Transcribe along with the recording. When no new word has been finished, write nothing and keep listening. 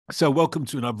So, welcome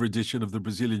to another edition of the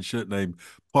Brazilian Shirt Name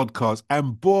podcast.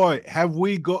 And boy, have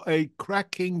we got a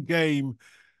cracking game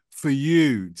for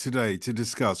you today to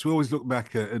discuss. We always look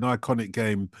back at an iconic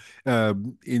game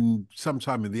in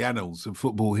sometime in the annals of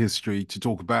football history to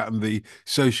talk about and the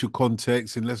social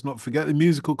context. And let's not forget the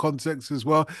musical context as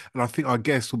well. And I think our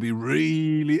guest will be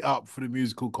really up for the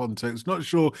musical context. Not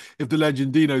sure if the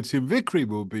legendino Tim Vickery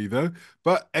will be, though,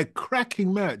 but a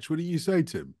cracking match. What do you say,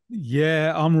 Tim?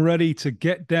 Yeah, I'm ready to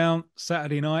get down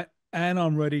Saturday night and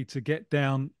I'm ready to get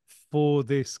down for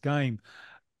this game.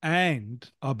 And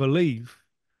I believe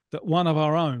that one of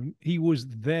our own, he was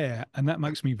there, and that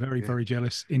makes me very, Yeah. very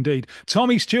jealous indeed.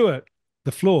 Tommy Stewart,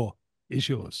 the floor is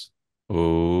yours.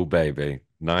 Oh, baby.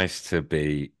 Nice to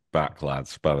be back,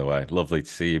 lads, by the way. Lovely to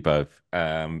see you both.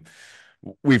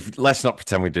 Let's not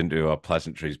pretend we didn't do our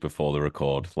pleasantries before the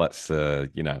record. Let's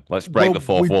break Well, the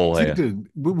fourth we wall here. didn't.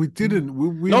 We didn't.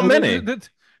 We Not were many.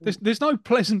 There's no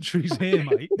pleasantries here,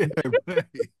 mate. yeah, mate.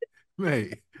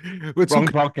 Mate. We're Wrong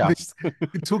talking podcast.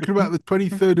 we're talking about the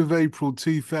 23rd of April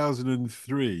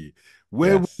 2003.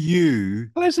 Where were Yes. you?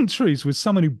 Pleasantries with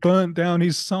someone who burnt down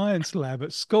his science lab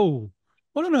at school.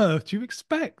 What on earth do you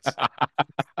expect?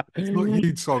 It's not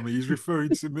you, Tommy. He's referring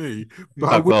to me, but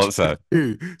I I wish thought it so. was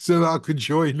you so that I could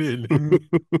join in.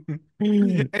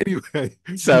 Anyway,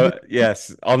 So,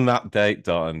 yes, on that date,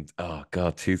 Don, oh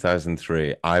God,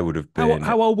 2003, I would have How been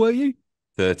how old were you?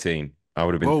 13. I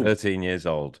would have been oh, 13 years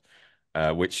old,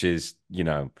 which is,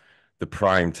 the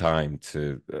prime time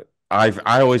to.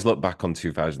 I always look back on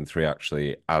 2003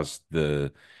 actually as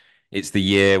it's the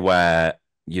year where,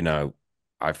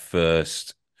 I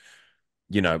first,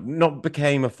 not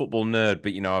became a football nerd,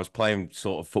 but, I was playing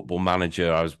sort of football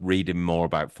manager. I was reading more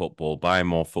about football, buying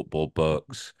more football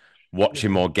books,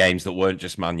 watching yeah. more games that weren't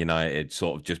just Man United,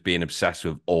 sort of just being obsessed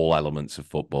with all elements of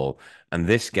football. And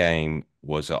this game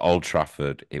was at Old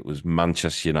Trafford. It was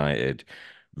Manchester United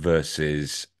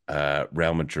versus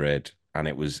Real Madrid, and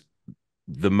it was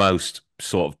the most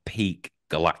sort of peak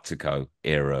Galactico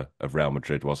era of Real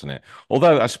Madrid, wasn't it?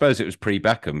 Although I suppose it was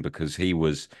pre-Beckham because he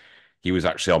was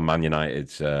actually on Man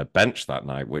United's bench that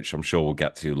night, which I'm sure we'll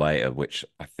get to later. Which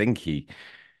I think he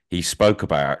spoke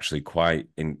about actually quite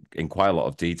in quite a lot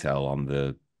of detail on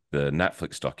the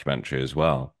Netflix documentary as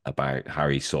well about how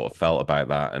he sort of felt about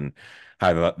that and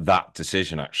how that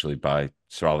decision actually by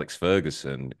Sir Alex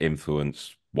Ferguson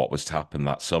influenced what was to happen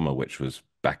that summer, which was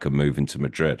Beckham moving to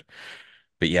Madrid.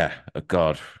 But yeah,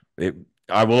 God, it.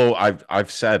 I've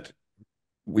said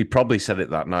we probably said it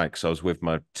that night because I was with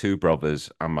my two brothers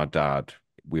and my dad.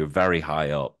 We were very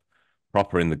high up,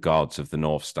 proper in the gods of the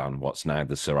North Stand, what's now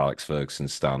the Sir Alex Ferguson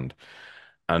stand,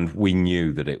 and we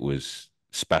knew that it was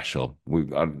special.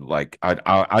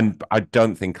 I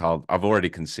don't think I've already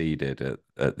conceded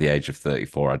at the age of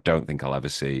 34. I don't think I'll ever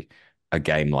see a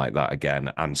game like that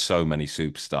again, and so many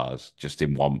superstars just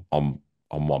in on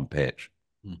one pitch.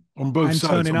 On both And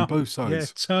sides, turning on up. both Yeah,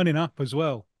 sides. turning up as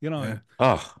well. Yeah.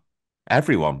 Oh,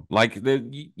 everyone. Like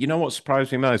you know what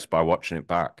surprised me most by watching it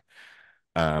back?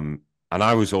 And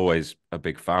I was always a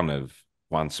big fan of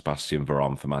Juan Sebastian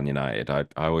Veron for Man United. I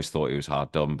always thought he was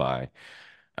hard done by.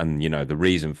 And the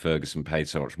reason Ferguson paid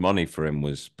so much money for him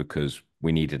was because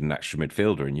we needed an extra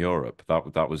midfielder in Europe.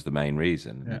 That was the main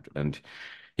reason. Yeah. And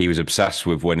he was obsessed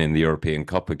with winning the European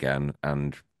Cup again.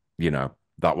 And,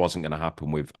 that wasn't going to happen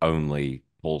with only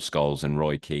Paul Scholes and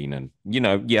Roy Keane. And,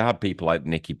 you had people like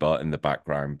Nicky Butt in the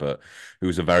background, but who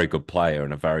was a very good player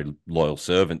and a very loyal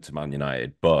servant to Man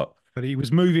United. But But he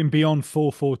was moving beyond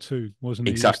 4-4-2, wasn't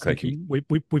he? He was exactly. thinking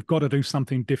we've got to do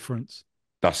something different.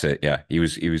 That's it. Yeah, he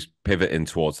was pivoting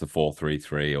towards the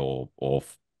 4-3-3 or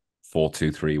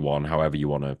 4-2-3-1, however you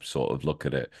want to sort of look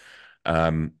at it.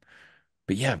 Um,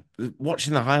 but yeah,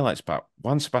 watching the highlights back,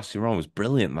 Juan Sebastian Ron was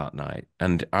brilliant that night,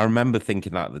 and I remember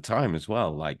thinking that at the time as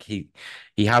well. Like he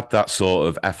had that sort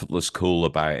of effortless cool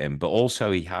about him, but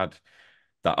also he had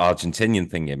that Argentinian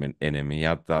thing in him. He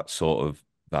had that sort of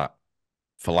that,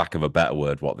 for lack of a better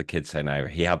word, what the kids say now.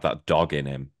 He had that dog in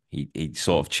him. He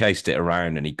sort of chased it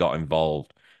around and he got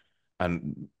involved.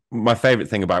 And my favorite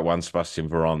thing about Juan Sebastian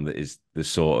Veron is the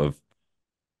sort of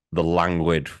the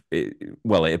languid. It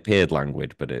appeared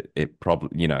languid, but it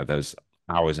probably there's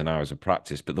hours and hours of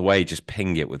practice. But the way he just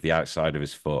pinged it with the outside of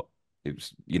his foot, it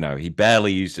was he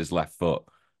barely used his left foot,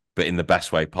 but in the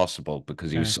best way possible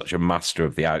because he was Yeah. such a master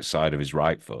of the outside of his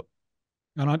right foot.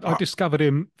 And I Uh, discovered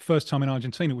him first time in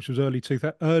Argentina, which was early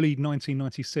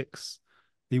 1996.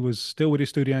 He was still with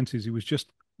his Estudiantes. He was just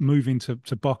moving to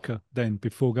Boca then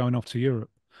before going off to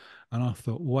Europe. And I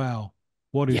thought, wow,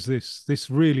 what Yeah, is this? This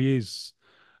really is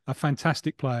a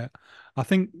fantastic player. I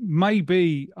think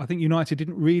United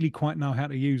didn't really quite know how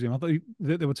to use him. I thought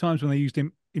that there were times when they used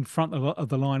him in front of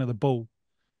the line of the ball,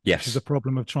 which is a Yes.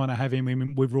 problem of trying to have him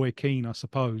in with Roy Keane, I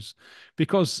suppose,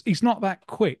 because he's not that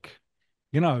quick.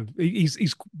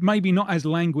 He's maybe not as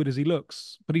languid as he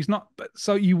looks, but he's not. But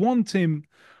so you want him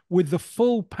with the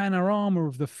full panorama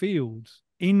of the field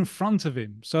in front of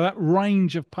him, so that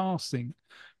range of passing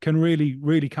can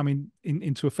really come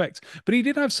into effect. But he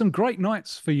did have some great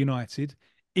nights for United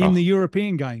in the Oh,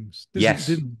 European games, yes.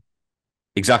 didn't?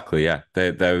 Exactly, yeah.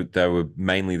 They were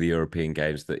mainly the European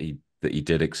games that he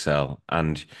did excel.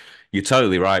 And you're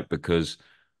totally right, because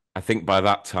I think by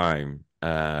that time,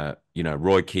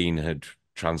 Roy Keane had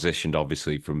transitioned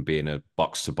obviously from being a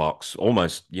box to box,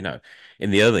 almost,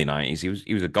 in the early 90s,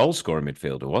 he was a goal scoring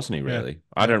midfielder, wasn't he, Yeah, really?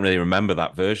 I yeah. don't really remember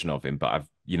that version of him, but I've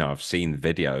seen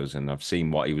videos and I've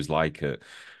seen what he was like at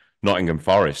Nottingham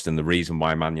Forest and the reason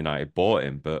why Man United bought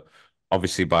him. But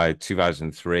obviously by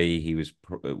 2003, he was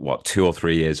what, 2 or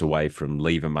 3 years away from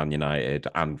leaving Man United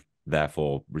and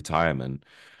therefore retirement.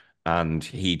 And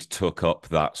he'd took up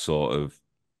that sort of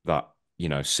that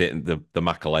sitting the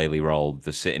Makaleli role,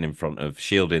 the sitting in front of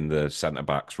shielding the centre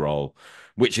backs role,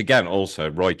 which again also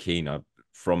Roy Keane.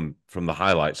 From the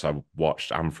highlights I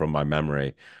watched and from my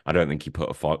memory, I don't think he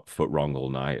put a foot wrong all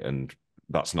night. And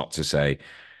that's not to say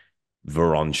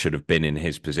Veron should have been in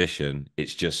his position.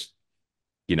 It's just,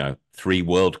 three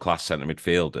world-class centre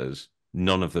midfielders,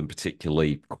 none of them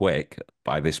particularly quick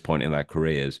by this point in their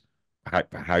careers.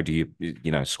 How do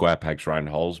you, square pegs round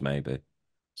holes, maybe?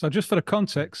 So just for the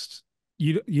context,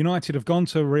 United have gone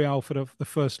to Real for the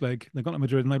first leg. They've gone to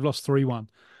Madrid and they've lost 3-1.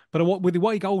 But with the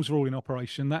way goals are all in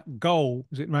operation, that goal,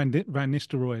 is it Van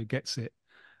Nistelrooy gets it?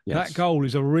 That Yes. goal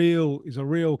is a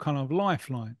real kind of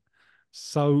lifeline.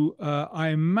 So I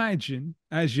imagine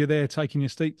as you're there taking your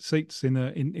seats in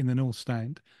the north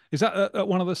stand, is that at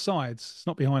one of the sides? It's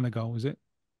not behind the goal, is it?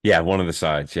 Yeah, one of the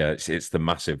sides. Yeah, it's the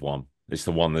massive one. It's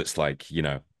the one that's like,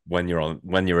 when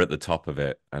you're at the top of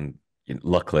it. And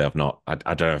luckily, I've not.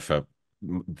 I don't know if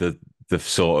the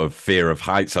sort of fear of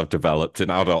heights I've developed in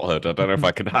adulthood. I don't know if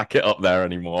I can hack it up there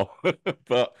anymore.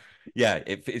 But yeah,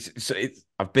 it's.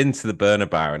 I've been to the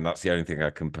Bernabeu, and that's the only thing I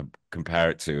can compare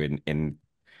it to in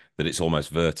that it's almost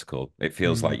vertical. It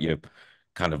feels like Mm. you're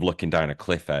kind of looking down a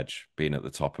cliff edge, being at the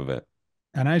top of it.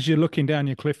 And as you're looking down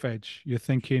your cliff edge, you're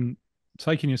thinking,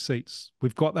 taking your seats.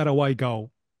 We've got that away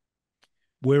goal.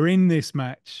 We're in this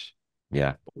match.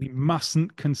 Yeah. But we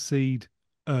mustn't concede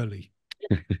early.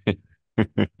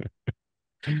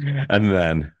 And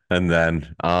then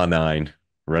R9,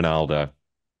 Ronaldo.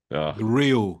 Oh, The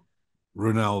real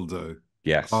Ronaldo,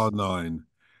 yes. R9.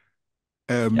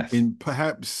 Yes. In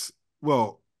perhaps,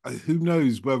 well, who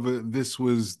knows whether this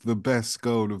was the best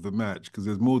goal of the match, because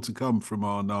there's more to come from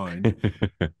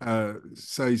R9.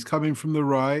 So he's coming from the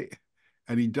right,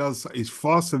 and he's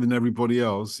faster than everybody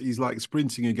else. He's like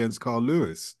sprinting against Carl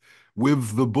Lewis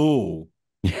with the ball.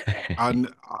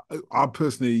 And I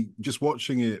personally, just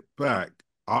watching it back,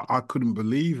 I couldn't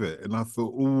believe it. And I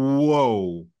thought,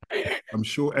 whoa, I'm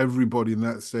sure everybody in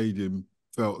that stadium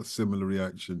felt a similar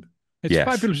reaction. It's Yes.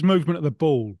 fabulous movement of the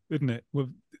ball, isn't it?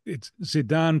 It's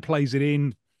Zidane plays it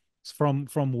in from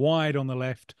wide on the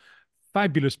left.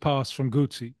 Fabulous pass from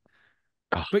Guti.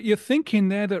 Oh, But you're thinking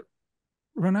there that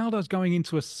Ronaldo's going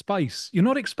into a space. You're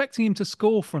not expecting him to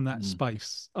score from that Mm.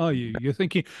 space, are you? You're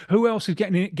thinking, who else is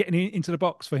getting into the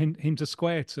box for him to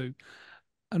square to?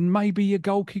 And maybe your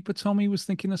goalkeeper Tommy was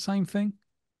thinking the same thing.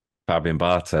 Fabian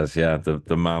Barthez, yeah,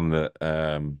 the man that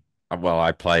well,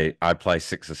 I play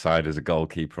six-a-side as a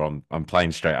goalkeeper. I'm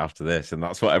playing straight after this, and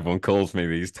that's what everyone calls me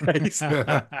these days.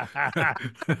 Yeah,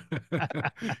 As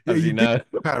you you been know.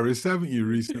 to Paris, haven't you,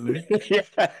 recently?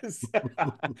 Yes.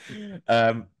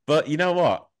 But you know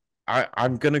what?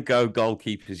 I'm gonna go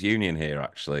goalkeepers union here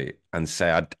actually and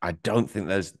say I don't think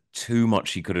there's too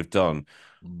much he could have done,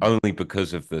 Mm. only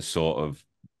because of the sort of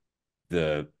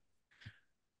the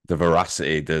the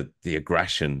veracity, the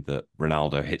aggression that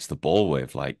Ronaldo hits the ball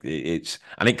with. Like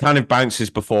and it kind of bounces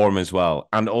before him as well.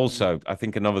 And also, I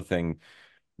think another thing,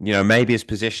 maybe his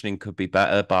positioning could be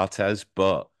better, Barthez,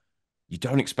 but you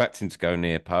don't expect him to go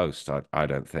near post, I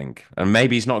don't think. And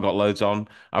maybe he's not got loads on.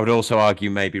 I would also argue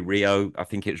maybe Rio, I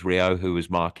think it's Rio who was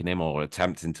marking him or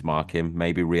attempting to mark him.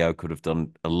 Maybe Rio could have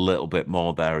done a little bit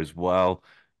more there as well,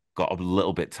 got a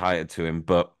little bit tighter to him.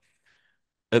 But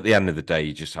at the end of the day,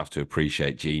 you just have to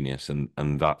appreciate genius, and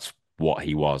that's what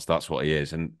he was. That's what he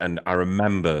is. And I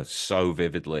remember so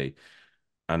vividly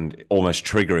and almost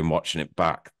triggering watching it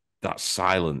back, that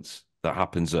silence that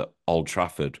happens at Old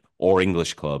Trafford or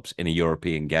English clubs in a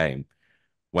European game,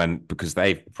 because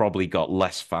they've probably got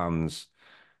less fans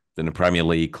than a Premier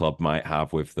League club might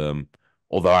have with them.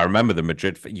 Although I remember the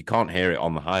Madrid, you can't hear it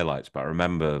on the highlights, but I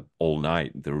remember all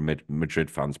night the Madrid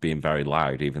fans being very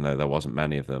loud, even though there wasn't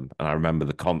many of them. And I remember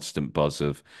the constant buzz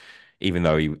of, even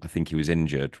though I think he was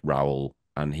injured, Raul,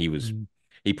 and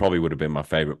he probably would have been my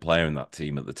favorite player in that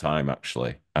team at the time,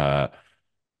 actually.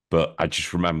 But I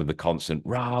just remember the constant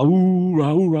Raul,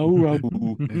 Raul, Raul,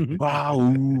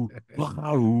 Raul,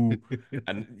 Raul.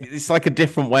 And it's like a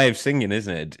different way of singing,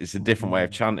 isn't it? It's a different way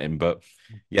of chanting. But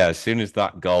yeah, as soon as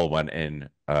that goal went in,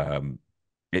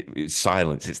 it's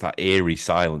silence. It's that eerie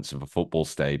silence of a football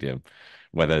stadium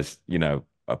where there's,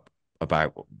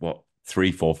 about what,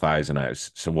 3,000-4,000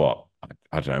 out. So what?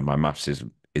 I don't know. My maths is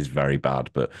very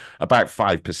bad, but about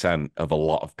 5% of a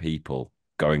lot of people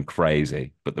going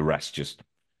crazy, but the rest just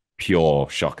pure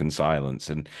shock and silence.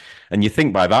 And you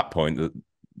think by that point that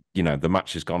the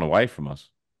match has gone away from us.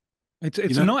 It's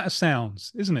a night of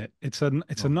sounds, isn't it? It's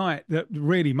a night that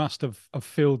really must have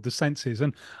filled the senses.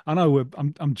 And I know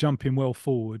I'm jumping well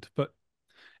forward, but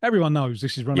everyone knows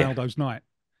this is Ronaldo's night.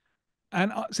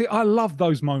 And I love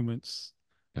those moments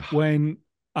when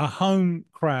a home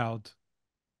crowd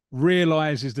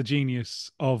realizes the genius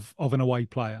of an away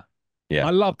player. Yeah.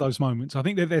 I love those moments. I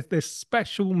think they're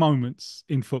special moments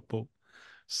in football.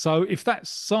 So if that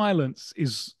silence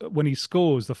is when he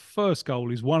scores the first goal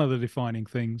is one of the defining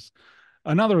things.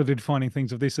 Another of the defining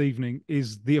things of this evening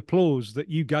is the applause that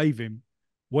you gave him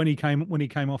when he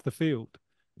came off the field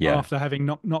after having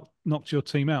knocked your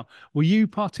team out. Were you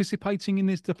participating in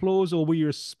this applause, or were you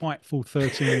a spiteful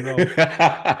 13-year-old?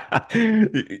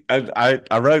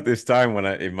 I wrote this down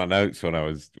in my notes when I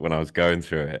was going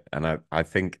through it, and I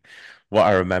think what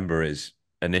I remember is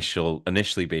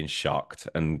initially being shocked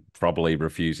and probably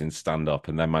refusing to stand up,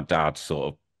 and then my dad sort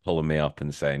of pulling me up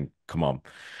and saying, "Come on."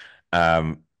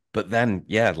 But then,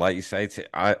 yeah, like you say,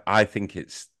 I think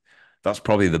that's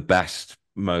probably the best,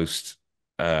 most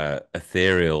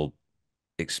ethereal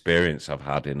experience I've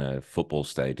had in a football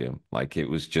stadium. Like, it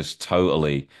was just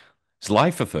it's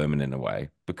life affirming in a way,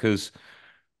 because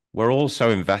we're all so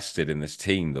invested in this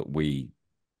team that we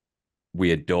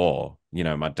adore.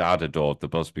 My dad adored the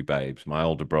Busby Babes. My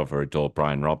older brother adored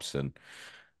Brian Robson.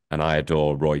 And I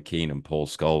adore Roy Keane and Paul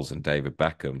Scholes and David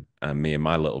Beckham. And me and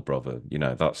my little brother,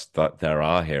 they're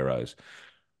our heroes.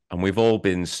 And we've all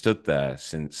been stood there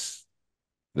since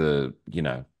my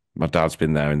dad's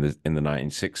been there in the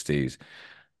 1960s.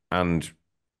 And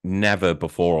never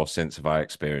before or since have I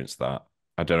experienced that.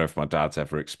 I don't know if my dad's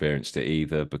ever experienced it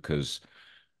either, because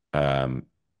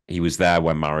he was there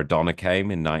when Maradona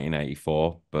came in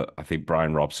 1984, but I think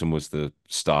Brian Robson was the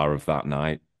star of that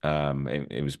night.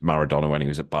 It was Maradona when he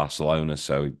was at Barcelona,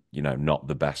 so not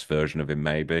the best version of him,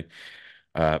 maybe.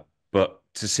 But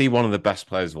to see one of the best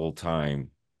players of all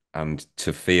time, and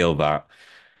to feel that,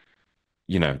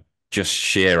 just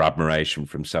sheer admiration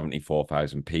from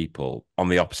 74,000 people on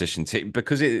the opposition team,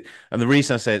 and the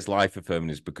reason I say it's life affirming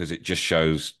is because it just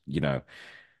shows,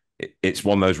 it's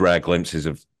one of those rare glimpses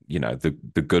of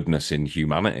the goodness in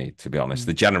humanity, to be honest,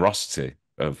 the generosity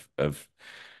of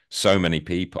so many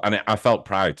people. And I felt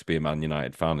proud to be a Man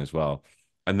United fan as well.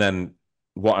 And then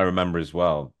what I remember as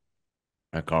well,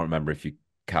 I can't remember if you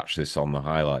catch this on the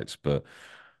highlights, but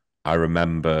I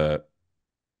remember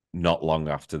not long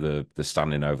after the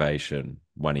standing ovation,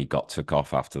 when he took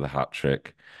off after the hat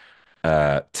trick,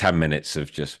 10 minutes of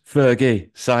just Fergie,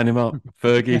 sign him up.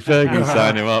 Fergie,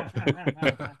 sign him up.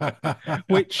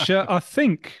 Which I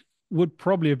think would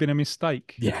probably have been a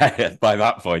mistake. Yeah, by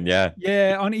that point, yeah.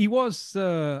 Yeah, and he was,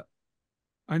 and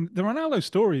the Ronaldo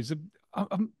stories,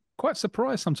 I'm quite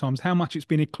surprised sometimes how much it's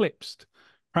been eclipsed,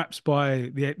 perhaps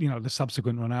by the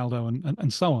subsequent Ronaldo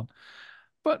and so on.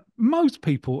 But most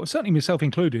people, certainly myself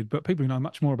included, but people who know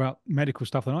much more about medical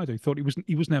stuff than I do, thought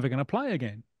he was never going to play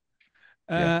again.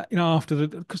 After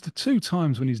because the two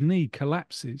times when his knee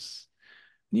collapses,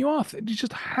 you're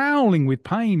just howling with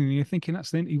pain, and you're thinking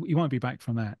he won't be back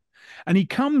from that. And he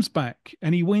comes back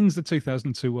and he wins the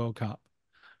 2002 World Cup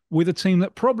with a team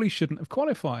that probably shouldn't have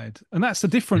qualified, and that's the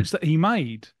difference that he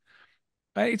made.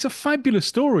 It's a fabulous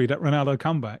story, that Ronaldo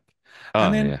comeback,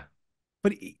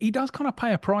 but he does kind of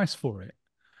pay a price for it,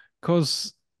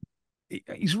 because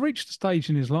he's reached a stage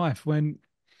in his life when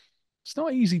it's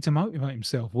not easy to motivate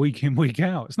himself week in, week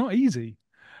out. It's not easy.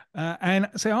 And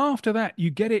so after that, you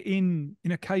get it in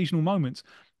occasional moments.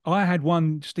 I had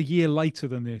one just a year later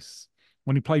than this,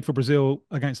 when he played for Brazil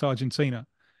against Argentina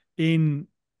in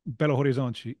Belo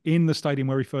Horizonte, in the stadium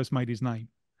where he first made his name.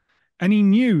 And he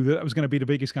knew that was going to be the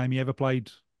biggest game he ever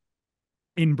played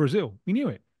in Brazil. He knew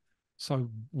it. So,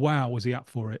 wow, was he up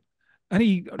for it.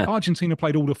 And Argentina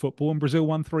played all the football and Brazil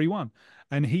won 3-1.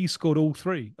 And he scored all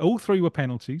three. All three were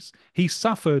penalties. He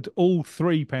suffered all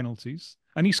three penalties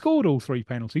and he scored all three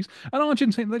penalties. And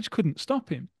Argentina, they just couldn't stop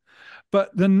him.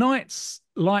 But the nights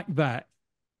like that,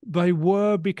 they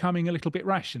were becoming a little bit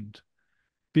rationed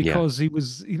Yeah. because he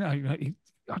was, I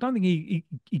don't think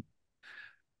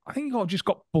I think he just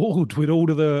got bored with all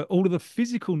of the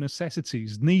physical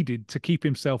necessities needed to keep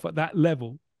himself at that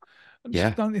level. I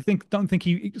just Yeah. don't think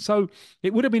he. So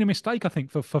it would have been a mistake, I think,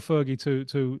 for Fergie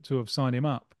to have signed him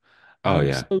up. Oh,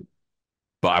 yeah. So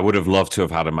But I would have loved to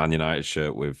have had a Man United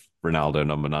shirt with Ronaldo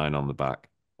 #9 on the back.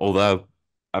 Although,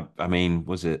 I mean,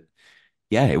 was it?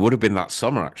 Yeah, it would have been that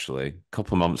summer, actually. A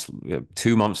couple of months,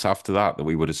 2 months after that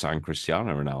we would have signed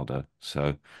Cristiano Ronaldo.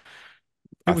 So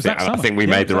it I was think, that and I summer. think we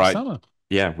Yeah, it made was the that right. summer.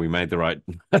 Yeah, we made the right.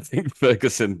 I think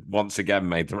Ferguson once again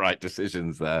made the right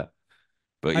decisions there.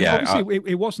 But And yeah, obviously,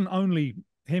 it wasn't only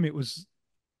him; it was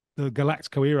the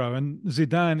Galactico hero and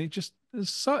Zidane.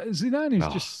 Zidane is oh,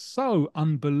 just so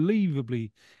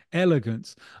unbelievably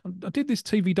elegant. I did this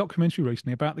TV documentary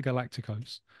recently about the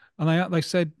Galacticos, and they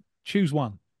said choose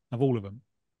one of all of them.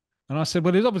 And I said,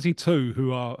 well, there's obviously two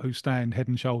who stand head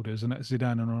and shoulders, and that's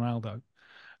Zidane and Ronaldo.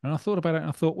 And I thought about it, and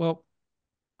I thought, well,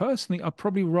 personally, I'd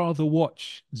probably rather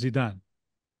watch Zidane,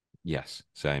 yes,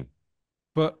 same.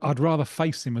 but I'd rather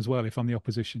face him as well if I'm the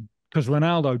opposition. Because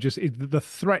Ronaldo the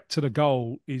threat to the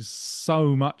goal is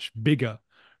so much bigger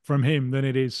from him than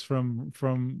it is from.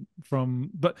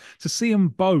 But to see them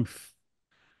both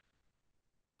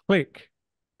click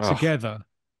Oh, together,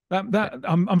 that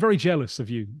I'm very jealous of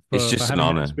you it's for just an having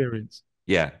that honor. experience.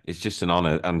 Yeah, it's just an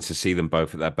honor, and to see them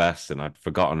both at their best. And I'd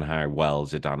forgotten how well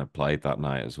Zidane had played that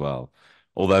night as well.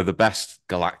 Although the best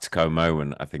Galactico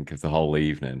moment, I think, of the whole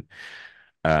evening.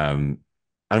 Um,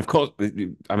 and of course,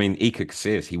 I mean, Iker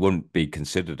Casillas, he wouldn't be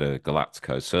considered a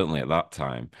Galactico certainly at that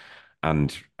time.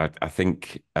 And I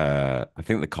think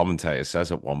the commentator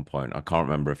says at one point, I can't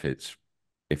remember if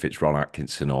it's Ron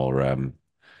Atkinson or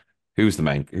who's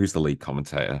the lead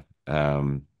commentator,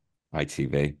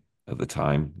 ITV at the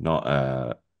time, not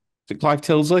is it Clive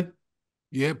Tilsley?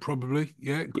 Yeah, probably.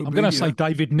 Yeah, it could I'm be. going to say Yeah.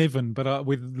 David Niven, but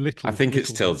with I little think it's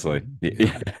little. Tilsley.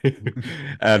 Yeah.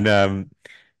 And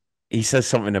he says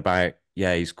something about,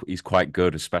 yeah, he's quite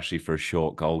good, especially for a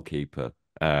short goalkeeper,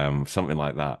 something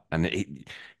like that. And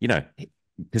you know,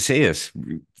 Casillas,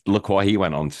 look what he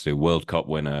went on to do, World Cup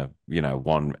winner,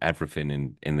 won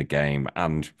everything in the game,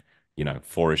 and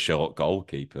for a short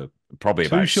goalkeeper, probably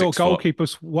Two about short 6 foot.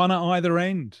 goalkeepers, one at either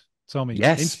end. Tommy,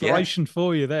 Yes, yeah, inspiration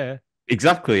for you there.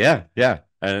 exactly, yeah, yeah.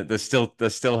 And there's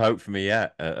still hope for me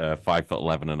yet at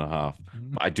 5'11.5".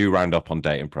 But I do round up on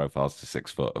dating profiles to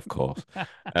 6 foot, of course.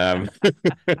 Um,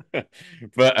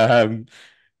 but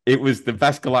it was the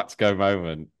best Galactico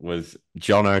moment was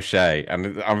John O'Shea,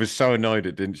 and I was so annoyed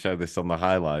it didn't show this on the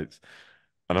highlights.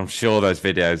 And I'm sure there's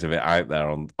videos of it out there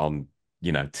on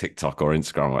TikTok or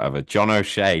Instagram or whatever. John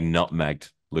O'Shea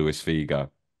nutmegged Luis Figo,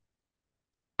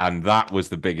 and that was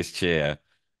the biggest cheer,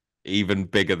 even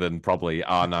bigger than probably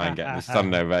R9 getting the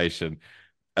standing ovation.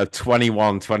 A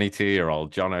 21,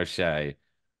 22-year-old John O'Shea,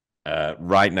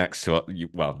 right next to,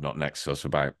 well, not next to us,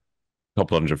 about a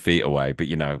couple 100 feet away, but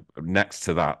next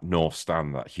to that north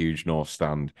stand, that huge north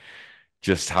stand,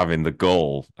 just having the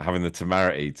goal, having the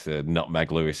temerity to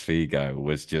nutmeg Luis Figo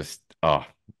was just, oh,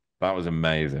 that was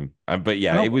amazing. But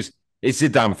yeah, And, it's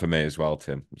Zidane for me as well,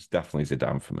 Tim. It's definitely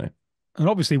Zidane for me. and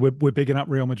obviously, we're bigging up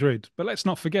Real Madrid, but let's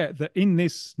not forget that in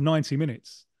this 90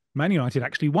 minutes, Man United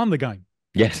actually won the game.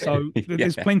 Yes. So Yeah.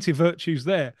 there's plenty of virtues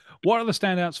there. What are the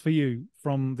standouts for you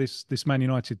from this Man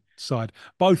United side,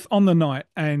 both on the night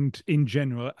and in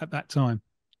general at that time?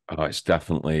 Oh, it's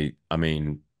definitely, I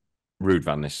mean, Ruud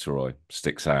van Nistelrooy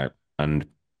sticks out. And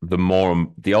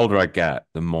the older I get,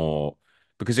 the more,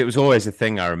 because it was always a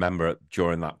thing I remember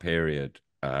during that period.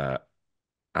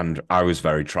 And I was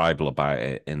very tribal about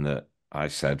it in that I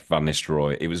said Van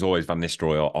Nistelrooy. It was always Van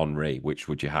Nistelrooy or Henry. Which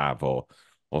would you have, or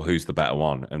who's the better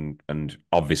one? And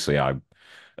obviously,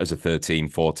 as a 13,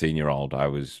 14-year-old, I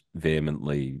was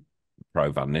vehemently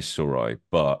pro Van Nistelrooy.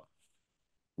 But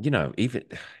even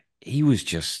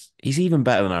he's even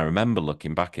better than I remember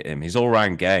looking back at him. His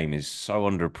all-round game is so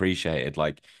underappreciated.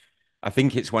 Like, I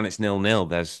think it's when it's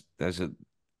 0-0,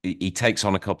 he takes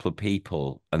on a couple of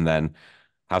people and then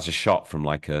has a shot from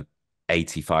like a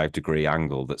 85-degree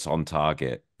angle that's on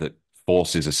target that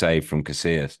forces a save from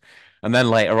Casillas. And then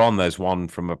later on, there's one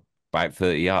from about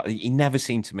 30 yards. He never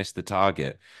seemed to miss the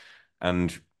target.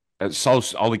 And Ole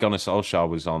Gunnar Solskjaer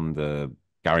was on the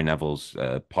Gary Neville's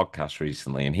podcast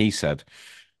recently, and he said,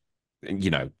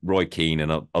 Roy Keane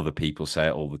and other people say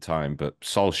it all the time, but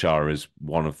Solskjaer is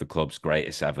one of the club's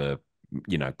greatest ever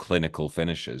clinical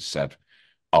finishers said,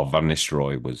 "Oh, Van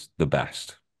Nistelrooy was the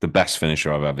best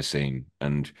finisher I've ever seen,"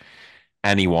 and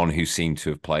anyone who seemed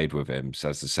to have played with him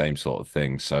says the same sort of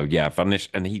thing. So yeah, Van Nistelrooy,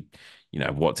 and he,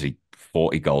 what did he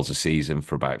 40 goals a season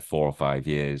for about 4 or 5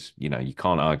 years? You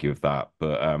can't argue with that.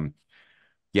 But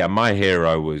yeah, my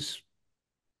hero was,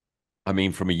 I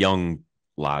mean, from a young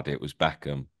lad, it was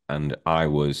Beckham, and I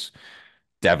was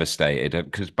devastated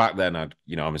because back then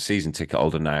I'm a season ticket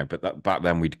holder now, but back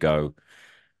then we'd go,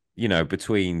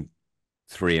 between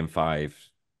 3 and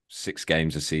 5, 6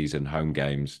 games a season, home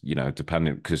games,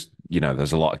 depending because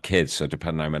there's a lot of kids, so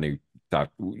depending how many that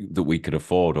we could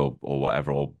afford or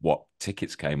whatever, or what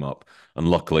tickets came up, and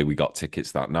luckily we got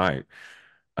tickets that night.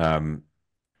 Um,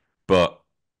 but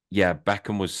yeah,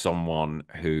 Beckham was someone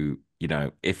who,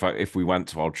 if we went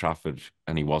to Old Trafford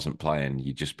and he wasn't playing,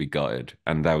 you'd just be gutted.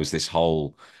 And there was this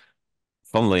whole,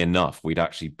 funnily enough, we'd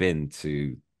actually been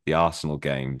to the Arsenal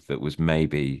game that was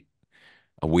maybe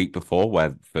a week before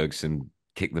where Ferguson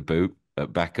kicked the boot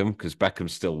at Beckham because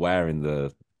Beckham's still wearing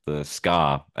the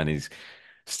scar and he's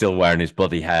still wearing his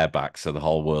bloody hair back, so the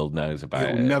whole world knows about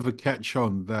It'll it. never catch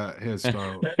on, that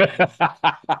hairstyle.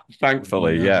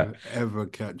 Thankfully, never, yeah. ever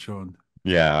catch on.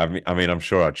 Yeah, I mean, I'm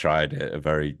sure I tried it. A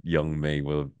very young me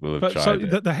will have But so tried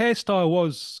it. the hairstyle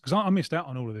was, because I missed out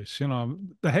on all of this. The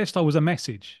hairstyle was a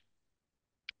message.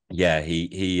 Yeah,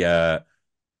 he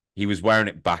was wearing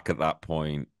it back at that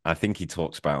point. I think he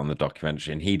talks about it on the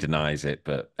documentary, and he denies it,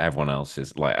 but everyone else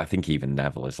is like, I think even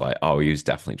Neville is like, oh, he was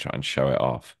definitely trying to show it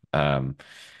off.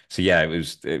 So yeah,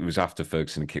 it was after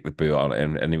Ferguson kicked the boot on it,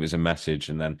 and it was a message.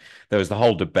 And then there was the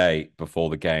whole debate before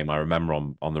the game. I remember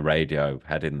on the radio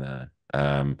heading there,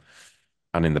 and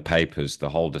in the papers, the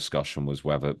whole discussion was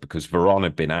whether, because Veron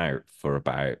had been out for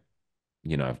about,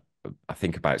 you know, I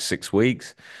think about 6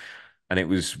 weeks, and it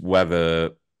was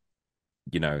whether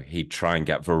he'd try and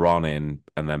get Veron in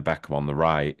and then Beckham on the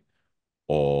right,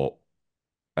 or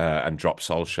and drop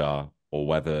Solskjaer, or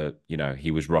whether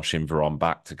he was rushing Veron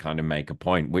back to kind of make a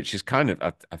point, which is kind of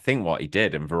I think what he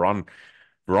did. And Veron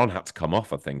had to come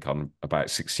off, I think, on about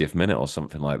 60th minute or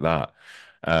something like that.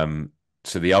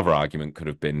 So the other argument could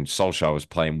have been Solskjaer was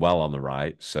playing well on the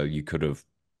right, so you could have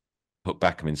put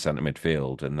Beckham in centre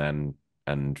midfield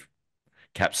and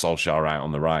kept Solskjaer out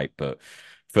on the right, but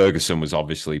Ferguson was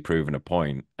obviously proving a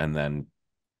point, and then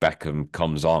Beckham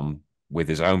comes on with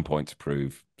his own point to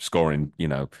prove, scoring,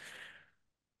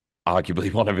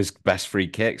 arguably one of his best free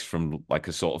kicks from like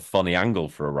a sort of funny angle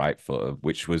for a right footer,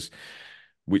 which was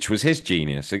his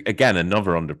genius. Again,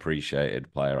 another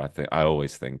underappreciated player. I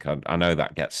always think. I know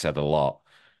that gets said a lot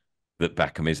that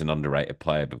Beckham is an underrated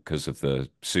player because of the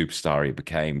superstar he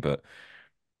became, but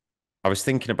I was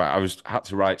thinking about, had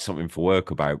to write something for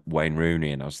work about Wayne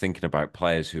Rooney, and I was thinking about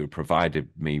players who have provided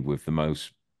me with the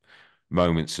most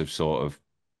moments of sort of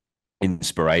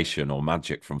inspiration or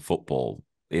magic from football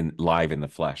in live in the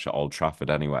flesh at Old Trafford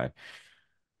anyway.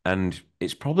 And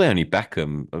it's probably only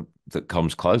Beckham that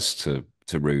comes close to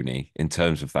Rooney in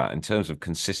terms of that, in terms of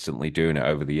consistently doing it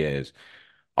over the years.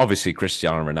 Obviously,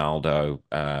 Cristiano Ronaldo,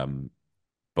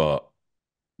 but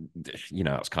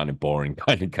that's kind of boring,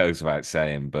 kind of goes without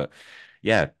saying. But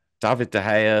yeah, David De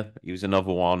Gea, he was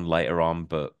another one later on.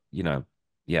 But yeah,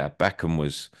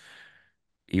 Beckham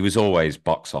he was always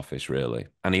box office really,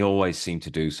 and he always seemed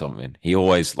to do something. He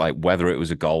always, like, whether it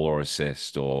was a goal or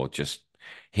assist or just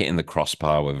hitting the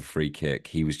crossbar with a free kick,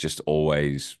 he was just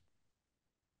always,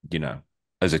 you know,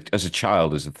 as a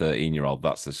child, as a 13-year-old,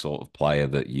 that's the sort of player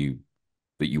that you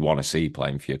want to see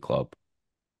playing for your club.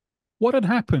 What had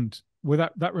happened with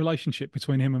that relationship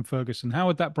between him and Ferguson? How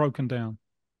had that broken down?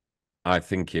 I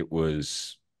think it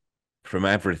was, from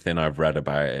everything I've read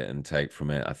about it and take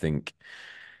from it, I think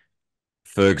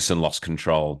Ferguson lost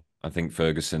control. I think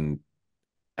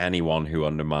anyone who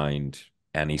undermined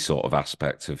any sort of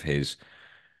aspect of his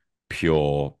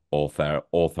pure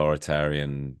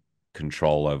authoritarian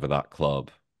control over that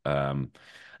club. And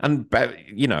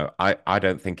I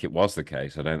don't think it was the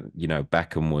case. I don't,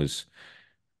 Beckham was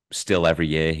still, every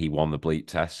year he won the bleep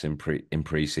tests in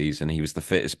pre-season. He was the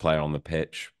fittest player on the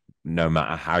pitch, no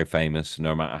matter how famous,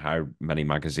 no matter how many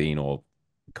magazine or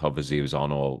covers he was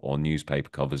on, or newspaper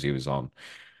covers he was on.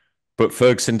 But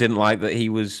Ferguson didn't like that he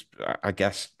was, I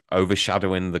guess,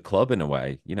 overshadowing the club in a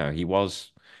way. He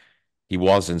was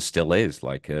and still is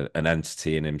like an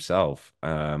entity in himself.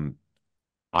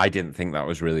 I didn't think that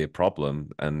was really a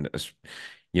problem, and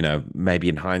maybe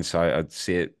in hindsight I'd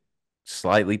see it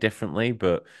slightly differently,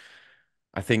 but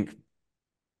I think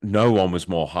no one was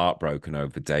more heartbroken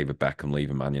over David Beckham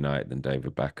leaving Man United than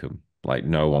David Beckham. Like,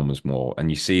 no one was more, and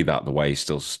you see that the way he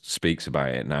still speaks about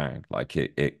it now. Like,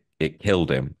 it killed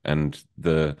him, and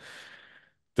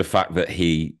the fact that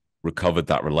he recovered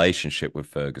that relationship with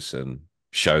Ferguson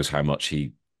shows how much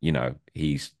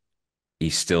he's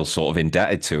still sort of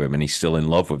indebted to him, and he's still in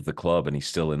love with the club, and he's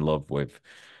still in love with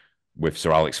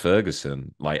Sir Alex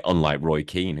Ferguson. Like, unlike Roy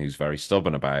Keane, who's very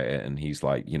stubborn about it, and he's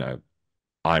like,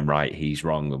 I'm right, he's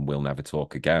wrong, and we'll never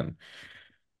talk again.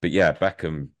 But yeah,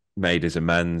 Beckham made his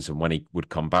amends, and when he would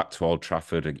come back to Old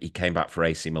Trafford, he came back for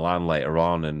AC Milan later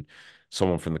on, and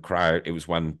someone from the crowd, it was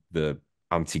when the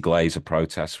anti-Glazer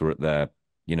protests were at their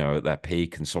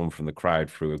peak, and someone from the crowd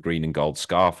threw a green and gold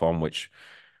scarf on, which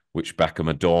Beckham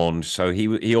adorned. So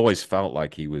he always felt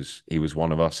like he was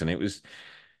one of us, and it was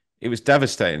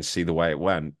devastating to see the way it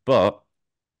went. But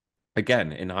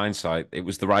again, in hindsight, it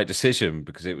was the right decision,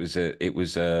 because it was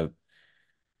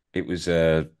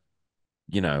a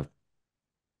you know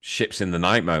ships in the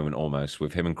night moment almost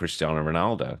with him and Cristiano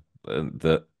Ronaldo.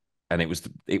 And it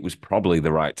was probably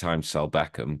the right time to sell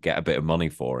Beckham, get a bit of money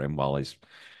for him while his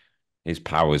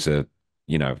powers are,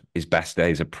 his best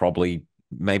days are probably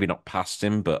maybe not past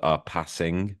him, but are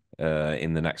passing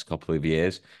in the next couple of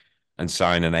years, and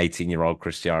sign an 18-year-old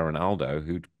Cristiano Ronaldo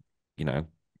who'd,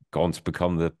 gone to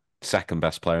become the second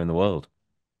best player in the world.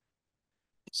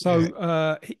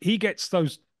 So he gets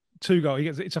those two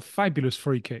goals. It's a fabulous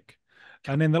free kick,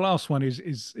 and then the last one is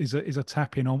a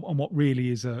tap in on what really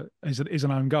is an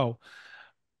own goal.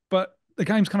 But the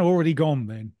game's kind of already gone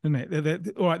then, isn't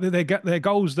it? All right, they're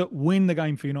goals that win the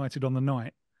game for United on the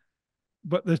night,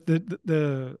 but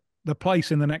the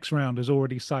place in the next round has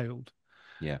already sailed.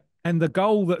 Yeah. And the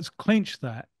goal that's clinched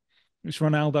that is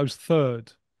Ronaldo's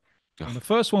third. And the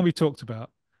first one we talked about.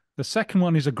 The second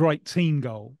one is a great team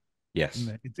goal. Yes.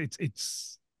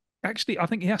 It's actually, I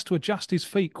think he has to adjust his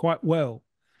feet quite well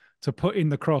to put in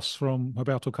the cross from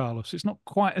Roberto Carlos. It's not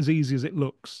quite as easy as it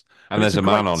looks. And there's a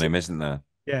man on him, isn't there?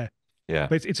 Yeah. Yeah.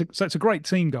 But it's a great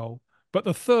team goal. But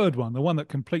the third one, the one that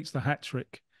completes the hat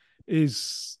trick,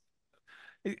 is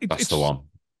that's the one.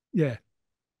 Yeah.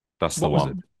 That's the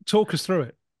one. Talk us through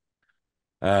it.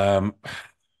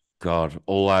 God,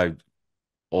 all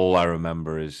I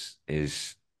remember is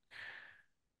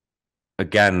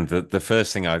again, the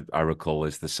first thing I recall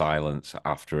is the silence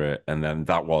after it, and then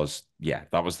that was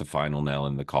the final nail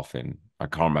in the coffin. I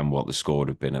can't remember what the score would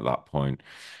have been at that point,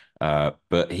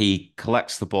 but he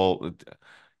collects the ball.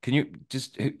 Can you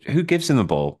just who gives him the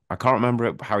ball? I can't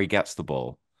remember how he gets the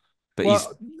ball, but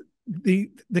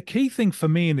the key thing for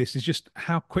me in this is just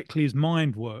how quickly his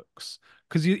mind works,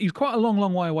 because he's quite a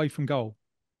long way away from goal.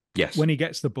 Yes, when he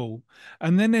gets the ball,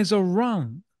 and then there's a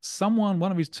run.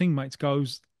 One of his teammates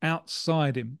goes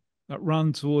outside him, that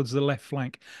run towards the left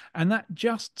flank, and that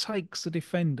just takes the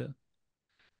defender.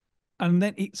 And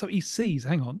then so he sees,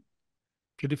 hang on,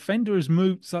 the defender has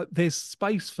moved, so there's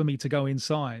space for me to go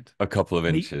inside. A couple of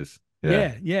inches.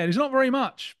 Yeah. There's not very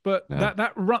much, but Yeah.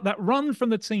 that run from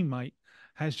the teammate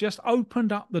has just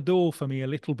opened up the door for me a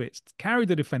little bit. Carried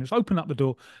the defenders, opened up the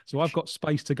door, so I've got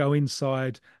space to go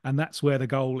inside, and that's where the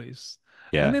goal is.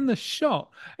 Yeah. And then the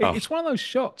shot, it's one of those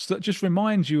shots that just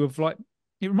reminds you of, like,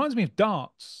 it reminds me of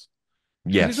darts.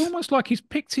 Yes. It's almost like he's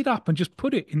picked it up and just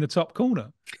put it in the top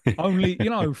corner, only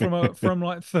from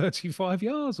like 35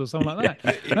 yards or something like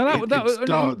that. It's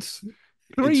darts.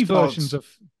 Three versions of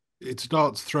it's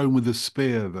darts thrown with a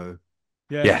spear, though.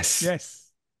 Yeah.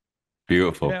 Yes.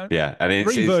 Beautiful. Yeah. And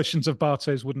it's three versions of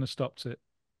Bartes wouldn't have stopped it.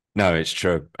 No, it's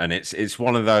true. And it's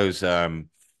one of those, I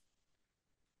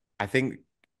think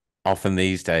often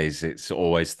these days it's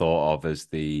always thought of as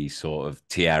the sort of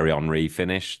Thierry Henry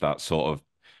finish, that sort of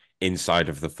inside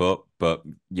of the foot. But,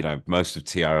 most of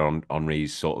Thierry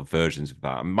Henry's sort of versions of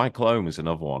that. And Michael Owen was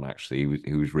another one, actually,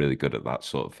 who was really good at that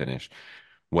sort of finish.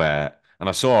 And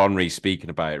I saw Henry speaking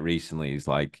about it recently. He's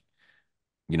like,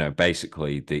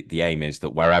 basically the aim is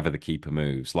that wherever the keeper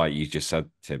moves, like you just said,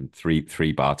 Tim, three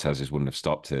Barteses wouldn't have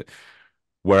stopped it.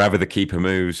 Wherever the keeper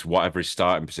moves, whatever his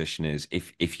starting position is,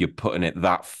 if you're putting it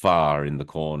that far in the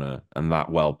corner and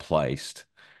that well placed,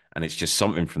 and it's just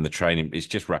something from the training, it's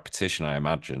just repetition, I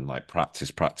imagine, like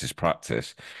practice.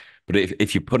 But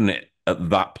if you're putting it at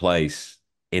that place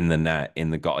in the net, in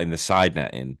the side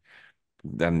netting,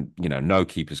 then no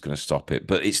keeper's going to stop it.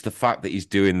 But it's the fact that he's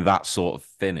doing that sort of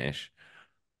finish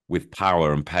with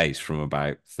power and pace from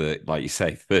about 30, like you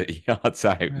say, 30 yards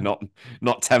out,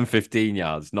 not 10, 15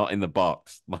 yards, not in the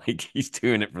box. Like, he's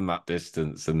doing it from that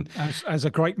distance. And as a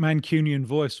great Mancunian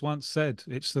voice once said,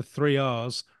 it's the 3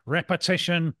 R's: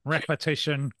 repetition,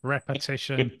 repetition,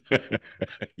 repetition.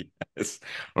 Yes,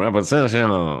 repetition.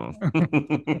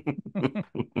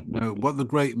 No, what the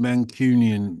great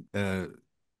Mancunian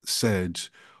said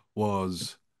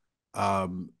was,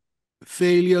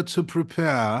 failure to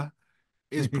prepare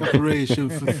It's preparation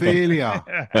for failure.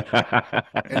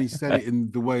 And he said it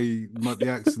in the way, the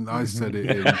accent I said it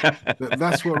in.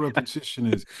 That's what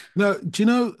repetition is. No, do you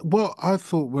know what I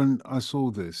thought when I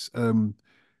saw this?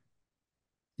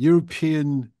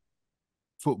 European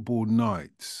football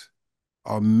nights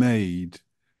are made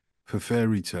for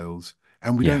fairy tales,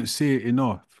 and we Yeah. don't see it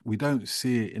enough. We don't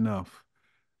see it enough.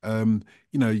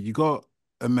 You got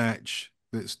a match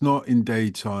that's not in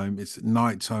daytime, it's at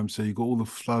nighttime, so you got all the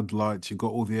floodlights, you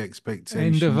got all the End of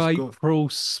expectations, got April,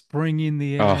 spring in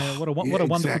the air. Oh, yeah, What a wonderful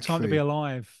time to be exactly.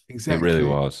 alive. it really Exactly.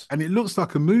 was. And it looks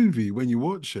like a movie when you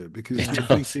watch it because It you're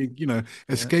does. thinking, Yeah.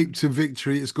 Escape to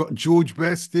Victory. It's got George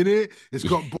Best in it. It's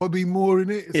got Bobby Moore in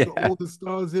it. It's got Yeah. all the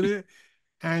stars in it.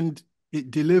 And it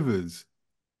delivers,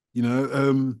 you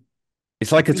know.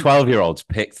 It's I like a think, 12-year-old's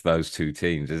picked those two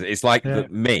teams. It's like Yeah.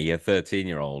 me, a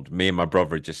 13-year-old, me and my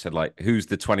brother just said, like, who's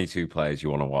the 22 players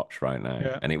you want to watch right now?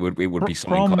 Yeah. And it would be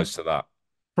something From close to that.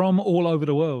 all over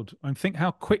the world. And think how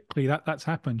quickly that's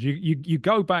happened. You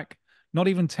go back not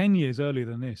even 10 years earlier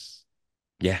than this,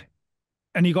 Yeah.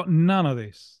 and you got none of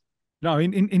this. No,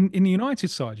 in the United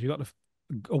side, you got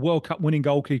a World Cup winning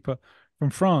goalkeeper from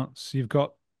France. You've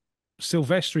got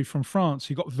Silvestri from France.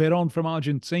 You've got Veron from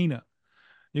Argentina.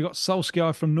 You got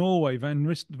Solskjaer from Norway, Van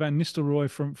Nistelrooy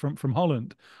from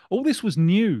Holland. All this was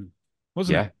new,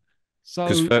 wasn't Yeah. it?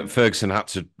 Because So Ferguson had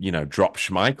to, drop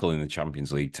Schmeichel in the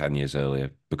Champions League 10 years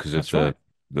earlier because of that's right.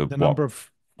 the The what number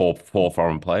of four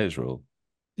foreign players rule.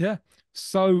 Yeah.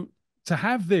 So to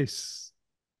have this,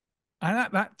 and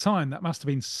at that time, that must have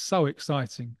been so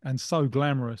exciting and so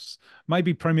glamorous.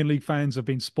 Maybe Premier League fans have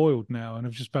been spoiled now and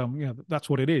have just found, that's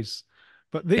what it is.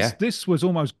 But this Yeah. this was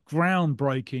almost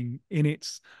groundbreaking in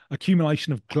its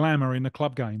accumulation of glamour in the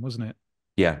club game, wasn't it?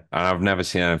 Yeah. And I've never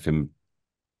seen anything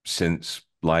since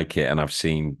like it. And I've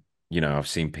seen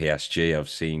PSG, I've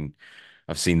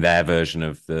seen their version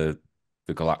of the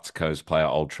Galacticos play at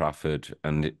Old Trafford,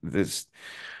 and there's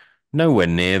nowhere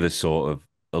near the sort of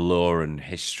allure and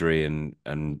history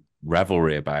and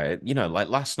revelry about it. Like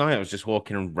last night, I was just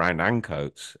walking around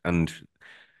Ancoats, and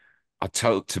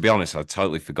to be honest, I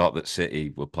totally forgot that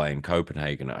City were playing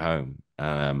Copenhagen at home.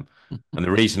 And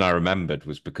the reason I remembered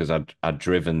was because I'd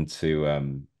driven to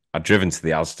the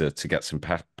Asda to get some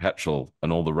petrol,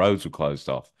 and all the roads were closed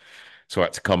off. So I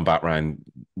had to come back round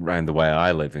the way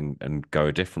I live and go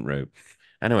a different route.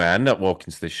 Anyway, I ended up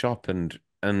walking to the shop, and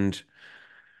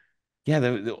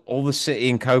yeah, all the City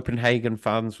and Copenhagen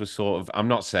fans were sort of. I'm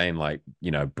not saying like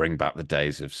bring back the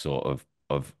days of sort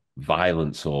of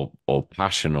violence or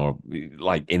passion or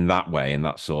like in that way, in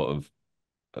that sort of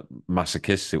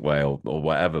masochistic way or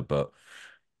whatever, but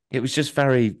it was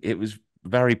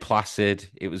very placid.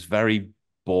 It was very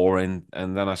boring.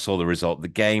 And then I saw the result. The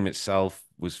game itself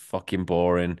was fucking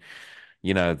boring.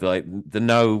 Like the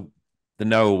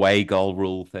no away goal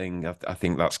rule thing. I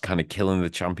think that's kind of killing the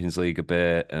Champions League a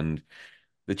bit. And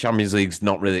the Champions League's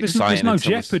not really There's exciting no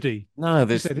until jeopardy. no,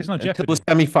 You say there's no until the jeopardy.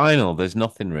 semi-final. There's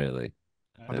nothing really.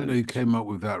 I don't know who came up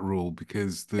with that rule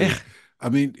because Yeah, I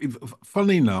mean,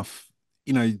 funnily enough,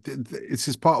 it's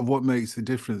just part of what makes the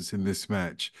difference in this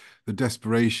match, the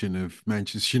desperation of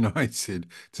Manchester United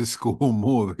to score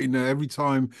more. Every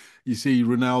time you see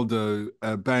Ronaldo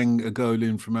bang a goal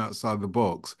in from outside the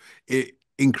box, it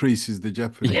increases the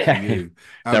jeopardy for yeah. you.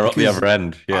 They're up the Because other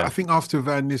end. I Yeah, think after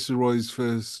Van Nistelrooy's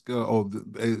first goal, or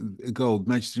goal,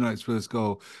 Manchester United's first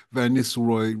goal, Van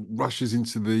Nistelrooy rushes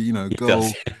into the he does.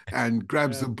 goal and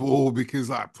grabs Yeah. the ball because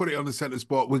like put it on the center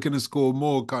spot, we're going to score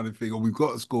more kind of thing, or we've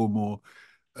got to score more.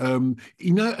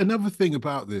 Another thing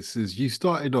about this is you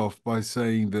started off by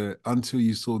saying that until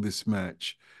you saw this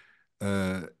match,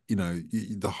 the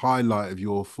highlight of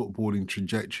your footballing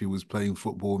trajectory was playing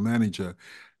Football Manager.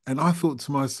 And I thought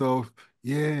to myself,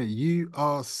 yeah, you've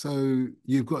got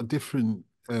a different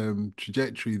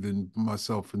trajectory than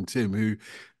myself and Tim, who,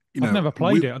 I've never we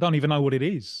played it. I don't even know what it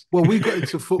is. well, we got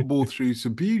into football through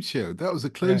Subbuteo. That was the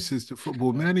Yeah. closest to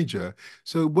Football Manager.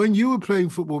 So when you were playing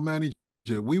Football Manager,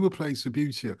 we were playing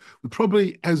Subbuteo with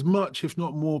probably as much, if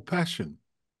not more, passion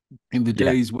in the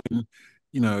Yeah. days when,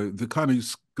 the kind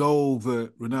of goal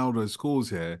that Ronaldo scores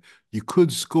here, you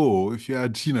could score if you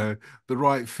had, the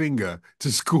right finger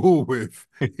to score with.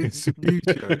 It's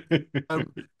Subbuteo.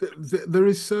 Um, there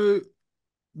is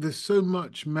there's so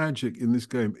much magic in this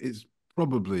game. It's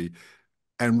probably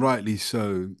and rightly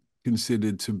so,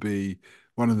 considered to be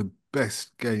one of the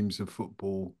best games of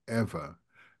football ever.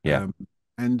 Yeah.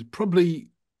 And probably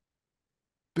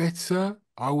better,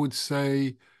 I would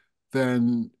say,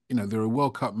 than, there are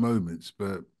World Cup moments,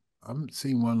 but I haven't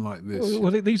seen one like this.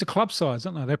 Well, these are club sides,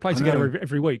 aren't they? They play I together know.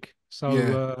 every week. So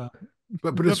Yeah.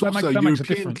 But it's also that makes a European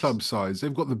difference. club size.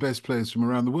 They've got the best players from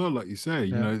around the world, like you say.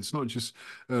 You Yeah. know, it's not just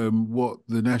what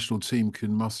the national team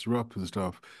can muster up and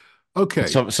stuff. Okay,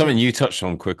 Something you touched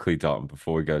on quickly, Dalton,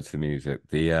 before we go to the music,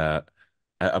 the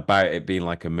about it being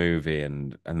like a movie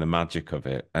and the magic of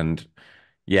it. And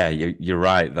yeah, you're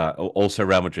right that also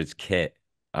Real Madrid's kit.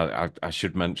 I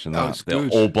should mention oh, that it's the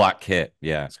good. all black kit,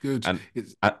 yeah, It's good. and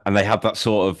It's and they had that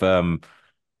sort of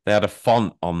they had a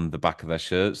font on the back of their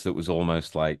shirts that was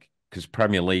almost like because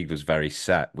Premier League was very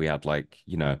set. We had like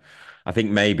I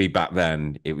think maybe back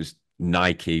then it was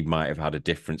Nike might have had a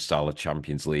different style of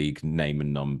Champions League name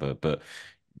and number, but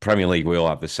Premier League we all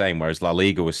have the same. Whereas La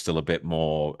Liga was still a bit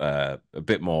more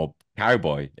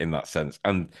cowboy in that sense,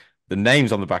 and the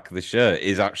names on the back of the shirt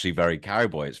is actually very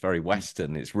cowboy. It's very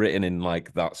Western. It's written in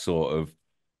like that sort of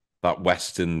that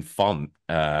Western font.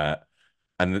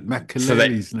 And so they,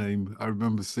 Makalele's name. I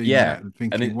remember seeing yeah, that and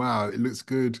and thinking, it wow, it looks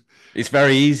good. it's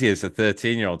very easy as a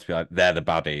 13-year-old to be like, they're the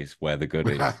baddies, we're the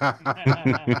goodies.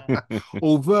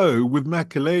 Although with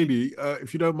Makaleli,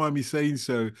 if you don't mind me saying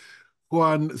so,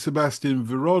 Juan Sebastian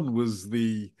Veron was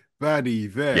the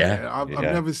baddie Yeah, there. I've yeah.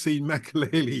 never seen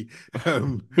Makaleli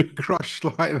crushed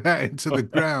like that into the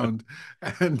ground,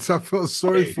 and so I felt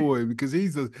sorry for him because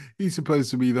he's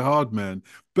supposed to be the hard man.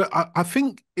 But I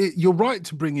think you're right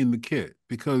to bring in the kit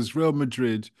because Real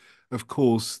Madrid, of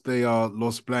course, they are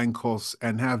Los Blancos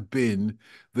and have been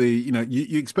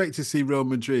you expect to see Real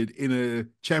Madrid in a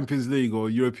Champions League or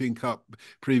European Cup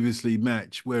previously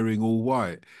match wearing all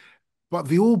white. But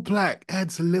the all black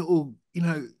adds a little,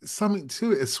 something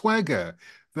to it, a swagger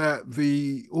that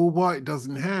the all white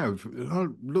doesn't have. And I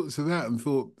looked at that and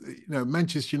thought,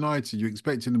 Manchester United, you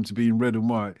expected them to be in red and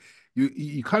white.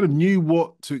 You kind of knew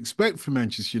what to expect from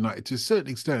Manchester United to a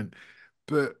certain extent,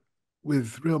 but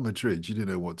with Real Madrid, you didn't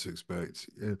know what to expect.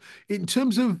 In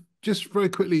terms of just very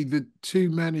quickly, the two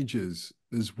managers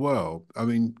as well. I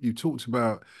mean, you talked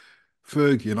about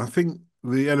Fergie, and I think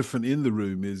the elephant in the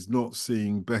room is not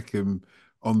seeing Beckham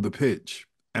on the pitch.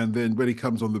 And then when he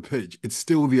comes on the pitch, it's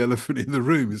still the elephant in the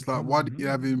room. It's like, why did you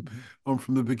have him on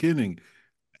from the beginning?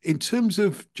 In terms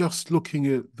of just looking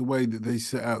at the way that they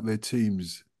set out their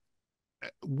teams,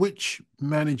 which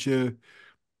manager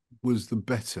was the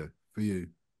better for you?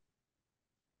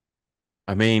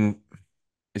 I mean,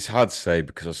 it's hard to say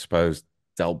because I suppose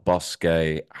Del Bosque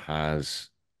has,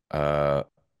 uh,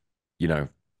 you know,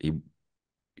 he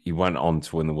he went on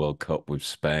to win the World Cup with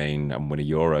Spain and win a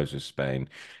Euros with Spain.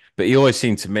 But he always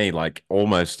seemed to me like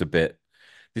almost a bit.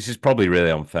 This is probably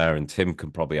really unfair, and Tim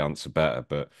can probably answer better.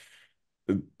 But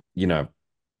you know,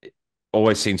 it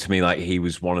always seemed to me like he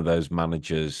was one of those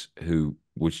managers who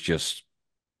was just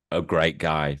a great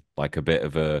guy, like a bit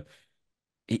of a.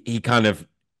 He kind of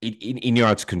he knew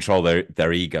how to control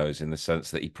their egos in the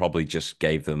sense that he probably just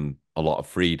gave them a lot of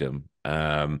freedom.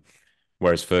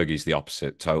 Whereas Fergie's the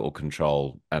opposite, total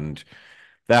control. And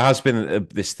there has been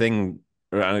this thing,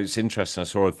 and it's interesting. I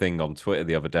saw a thing on Twitter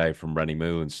the other day from Rennie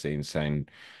Moulenstein saying,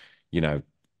 you know,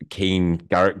 Keane,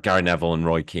 Gary Neville, and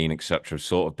Roy Keane, etc., have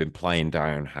sort of been playing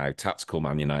down how tactical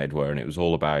Man United were, and it was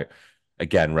all about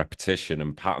again repetition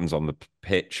and patterns on the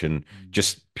pitch, and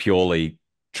just purely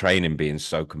training being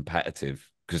so competitive.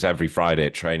 Because every Friday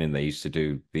at training they used to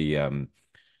do the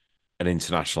an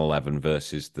international 11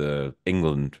 versus the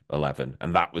England 11,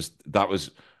 and that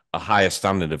was a higher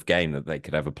standard of game that they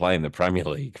could ever play in the Premier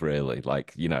League. Really,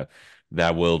 like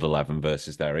their World 11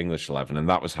 versus their English 11, and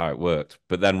that was how it worked.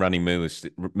 But then Rennie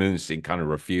Moonstein kind of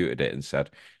refuted it and said,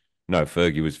 "No,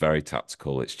 Fergie was very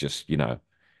tactical. It's just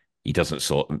he doesn't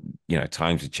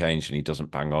times have changed and he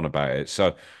doesn't bang on about it."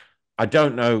 So I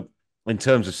don't know in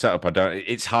terms of setup. I don't.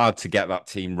 It's hard to get that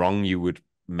team wrong. You would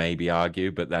maybe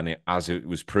argue, but then as it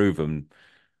was proven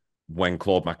when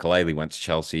Claude Makelele went to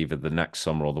Chelsea, either the next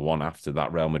summer or the one after,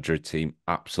 that Real Madrid team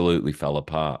absolutely fell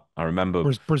apart. I remember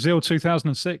Brazil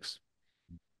 2006.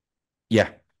 Yeah,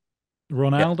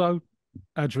 yeah, Ronaldo,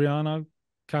 Adriano,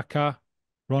 Kaká,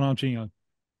 Ronaldinho.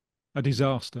 A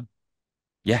disaster.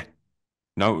 yeah.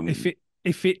 No,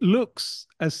 If it looks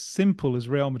as simple as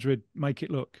Real Madrid make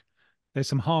it look, there's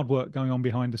some hard work going on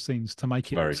behind the scenes to make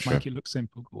very true. make it look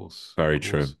simple. Of course. Very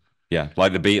true. Yeah,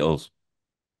 like the Beatles.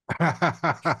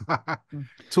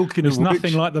 Talking There's of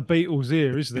nothing which, like the Beatles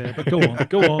here, is there? But go on,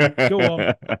 go on, go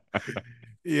on.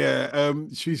 yeah,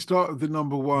 should we start with the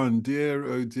number one? Dear,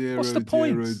 oh dear, What's oh the dear,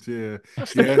 point? oh dear.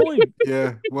 What's Yeah, the point?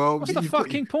 yeah. Well, What's the you've got,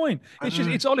 fucking point? I It's know, just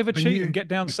it's Oliver I Cheatham knew. get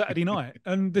down Saturday night,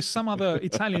 and there's some other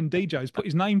Italian DJ who's put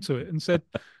his name to it and said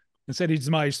it's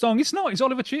my song. It's not. It's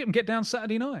Oliver Cheatham get down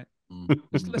Saturday night.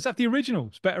 Let's have the original.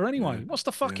 It's better anyway. Yeah, What's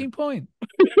the yeah. fucking point?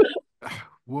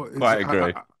 What is Quite it?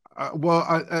 agree. Well,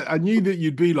 I knew that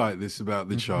you'd be like this about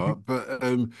the chart, but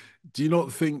do you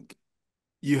not think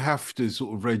you have to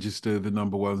sort of register the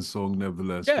number one song,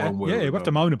 nevertheless, Yeah, one way yeah, or we have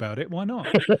to another? moan about it. Why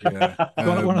not? Yeah.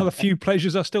 One of the few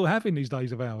pleasures I still have in these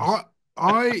days of ours. I,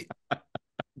 I,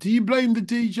 do you blame the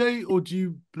DJ or do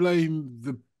you blame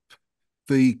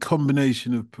the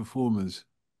combination of performers?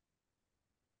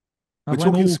 I We're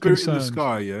blame talking all Spirit in the concerned.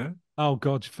 Sky, yeah? Oh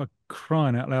God, for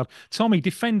crying out loud. Tommy,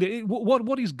 defend it.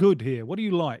 What is good here? What do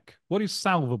you like? What is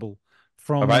salvable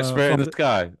About Spirit in from the the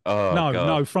Sky. Oh no, God.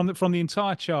 no, from the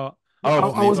entire chart Oh, I,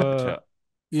 from I the of was, entire chat.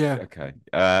 yeah. Okay.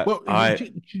 Well, I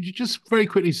could you just very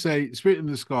quickly say Spirit in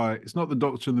the Sky? It's not the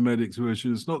Doctor and the Medics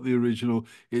version. It's not the original.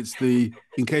 It's the,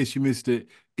 in case you missed it,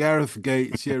 Gareth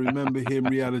Gates. Yeah, remember him?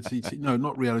 No,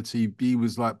 not reality. He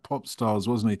was like pop stars,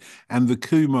 wasn't he? And the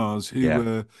Kumars, who yeah.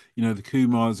 were, the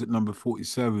Kumars at number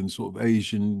 47, sort of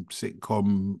Asian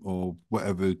sitcom or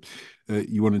whatever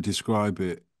you want to describe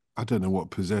it. I don't know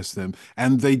what possessed them.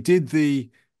 And they did the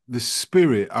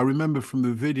spirit. I remember from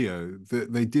the video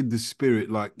that they did the spirit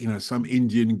like, some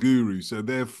Indian guru. So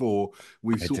therefore,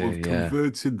 we've I sort do, of yeah.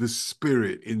 converted the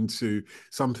spirit into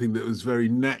something that was very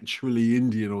naturally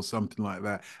Indian or something like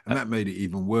that. And that made it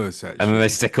even worse, And then they actually.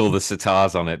 stick all the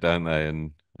sitars on it, don't they?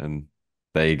 And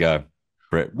there you go.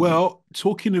 Brit Well,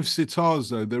 talking of sitars,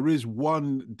 though, there is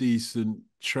one decent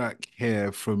track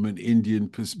here from an Indian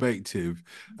perspective.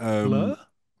 Blur. Um,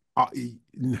 I,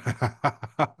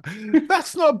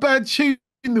 that's not a bad tune,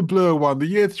 the Blur one, the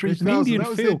year There's an 3000. Indian That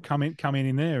was feel it. coming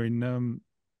in there in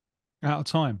Out of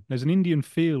Time. There's an Indian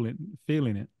feel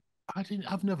in it.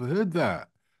 I've never heard that.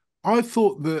 I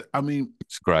thought that,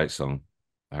 It's a great song,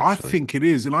 I actually. think it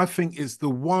is. And I think it's the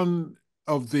one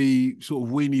of the sort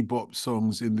of weenie bop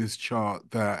songs in this chart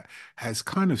that has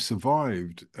kind of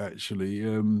survived, actually.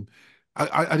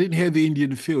 I didn't hear the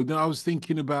Indian feel. No, I was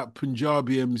thinking about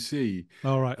Punjabi MC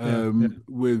All right, yeah, yeah.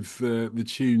 with the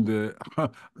tune that I'm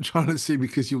trying to see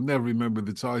because you'll never remember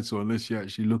the title unless you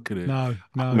actually look at it. No,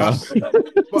 no. No.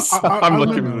 But I'm I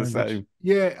looking Forgotten for our remember, the language. same.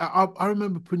 yeah, I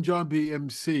remember Punjabi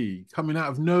MC coming out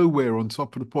of nowhere on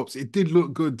Top of the Pops. It did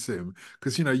look good, Tim,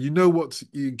 because you know what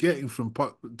you're getting from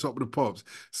Top of the Pops.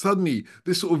 Suddenly,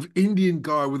 this sort of Indian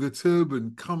guy with a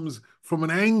turban comes from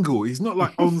an angle. He's not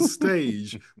like on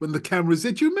stage when the camera's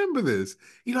there. Do you remember this?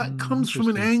 He like comes from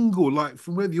an Interesting. angle, like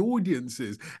from where the audience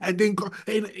is, and then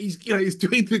and he's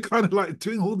doing the kind of like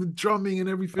doing all the drumming and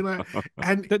everything like that.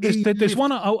 And he There's lifts.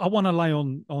 one I want to lay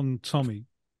on Tommy,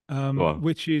 Go on.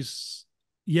 which is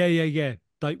yeah, yeah, yeah,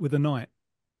 Date with the Night,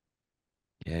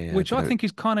 Yeah, yeah. which I think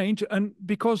is kind of interesting, and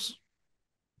because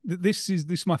this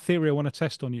is my theory I want to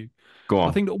test on you. Go I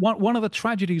on. think that one of the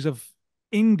tragedies of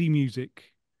indie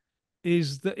music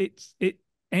is that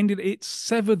it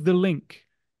severed the link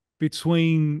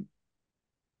between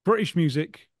British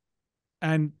music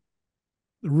and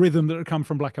the rhythm that had come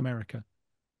from Black America.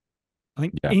 I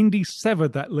think Yeah. indie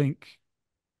severed that link,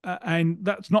 and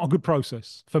that's not a good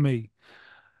process for me.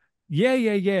 Yeah,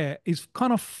 yeah, yeah is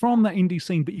kind of from that indie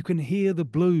scene, but you can hear the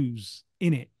blues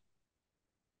in it.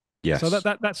 So Yes.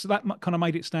 that kind of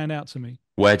made it stand out to me.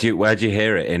 Where do you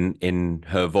hear it in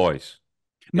her voice?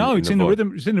 No, In it's the in the voice.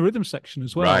 rhythm. It's in the rhythm section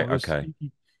as Right, well. okay.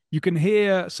 You can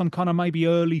hear some kind of maybe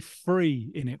early free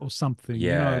in it or something.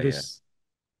 Yeah, yeah. This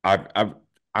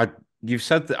I you've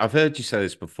said that I've heard you say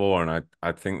this before, and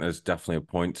I think there's definitely a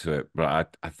point to it,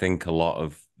 but I think a lot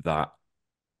of that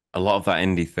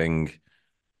indie thing,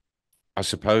 I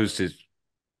suppose, is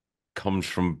comes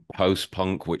from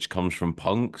post-punk, which comes from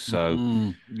punk. So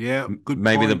Yeah, good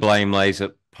maybe the point. blame lays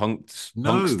at punk's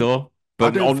No, door. I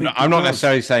But don't think I'm it not does.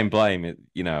 necessarily saying blame it.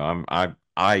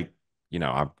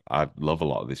 I love a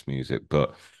lot of this music,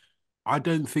 but I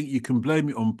don't think you can blame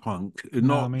it on punk. no,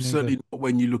 Not me neither. certainly not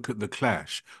when you look at the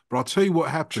Clash. But I'll tell you what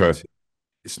true. happens.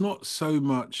 It's not so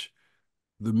much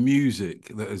the music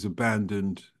that has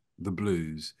abandoned the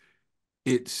blues.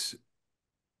 It's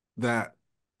that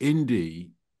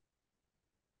indie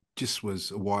just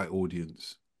was a white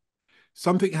audience.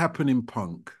 Something happened in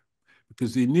punk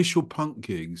because the initial punk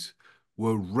gigs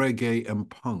were reggae and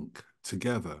punk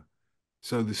together.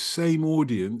 So the same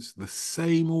audience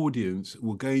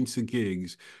will go into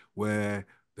gigs where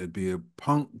there'd be a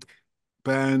punk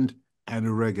band and a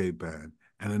reggae band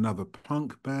and another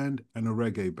punk band and a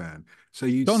reggae band. So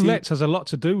you'd Don see, Letts has a lot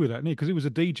to do with that, because he was a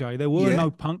DJ. There were yeah,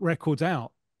 no punk records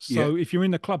out. yeah, So if you're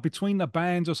in the club between the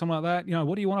bands or something like that,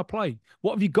 what do you want to play?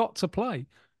 What have you got to play?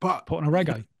 but Put on a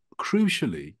reggae.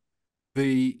 crucially,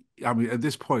 at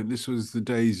this point, this was the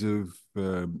days of,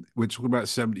 we're talking about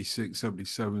 76,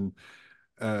 77,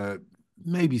 uh,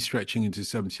 maybe stretching into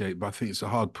 78, but I think it's a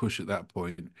hard push at that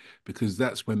point because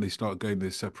that's when they start going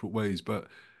their separate ways. But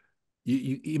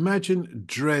you imagine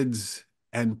dreads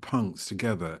and punks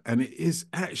together, and it is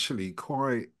actually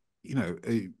quite,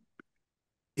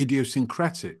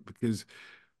 idiosyncratic because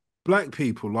black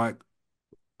people like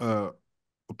uh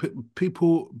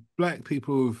people, black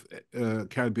people of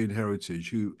Caribbean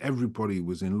heritage, who everybody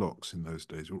was in locks in those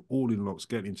days, were all in locks,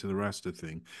 getting into the Rasta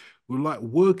thing, were like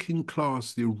working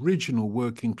class, the original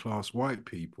working class white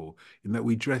people, in that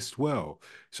we dressed well.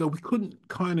 So we couldn't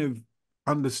kind of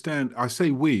understand. I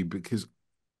say we because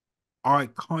I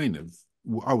kind of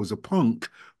I was a punk,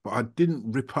 but I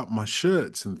didn't rip up my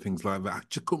shirts and things like that. I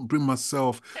just couldn't bring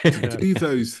myself to Yeah, do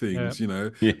those yeah. things, you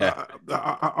know. Yeah.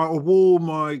 I wore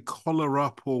my collar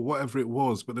up or whatever it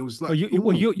was, but it was Well, like,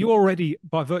 ooh, you already,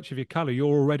 by virtue of your color, you're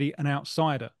already an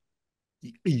outsider.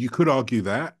 you could argue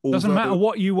that, Doesn't matter although,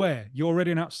 what you wear, you're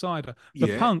already an outsider. The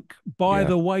yeah, punk, by Yeah.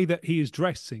 the way that he is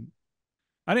dressing,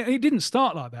 and it didn't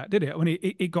start like that, did it? I mean,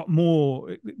 it got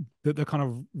more the kind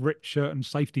of ripped shirt and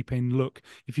safety pin look.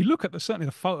 If you look at certainly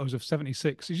the photos of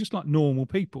 '76, it's just like normal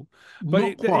people. But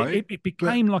not quite, it but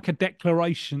became like a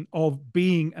declaration of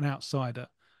being an outsider.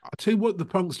 I'll tell you what the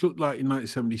punks looked like in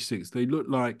 1976. They looked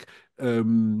like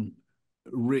um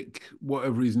Rick,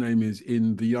 whatever his name is,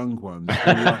 in The Young Ones.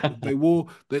 They were like they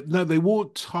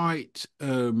wore tight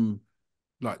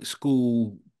like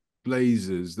school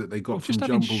blazers that they Well, got just from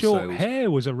having jumble short sales. hair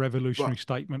was a But revolutionary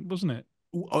statement, wasn't it?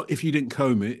 if you didn't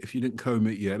comb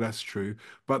it, yeah, that's true.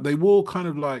 But they wore kind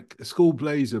of like a school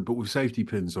blazer, but with safety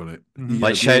pins on it. Hmm. You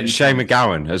Like know, the early Shane punks.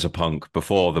 McGowan as a punk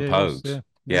before the Yeah, it was. Pogues. Yeah,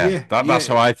 yeah, Yeah, Yeah, that's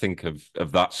how yeah. I think of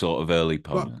that sort of early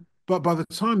But punk. yeah. by the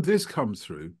time this comes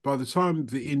through, by the time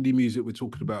the indie music we're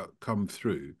talking about come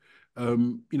through,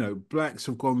 blacks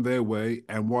have gone their way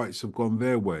and whites have gone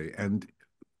their way, and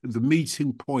the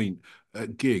meeting point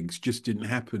at gigs just didn't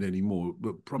happen anymore.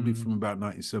 But probably Mhm. from about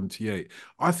 1978,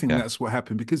 I think Yeah. that's what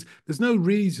happened because there's no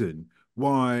reason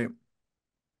why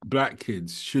black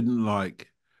kids shouldn't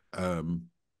like um,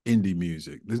 indie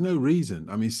music. There's no reason.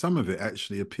 I mean, some of it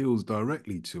actually appeals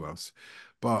directly to us,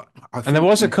 but I And there think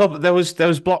was a couple. There was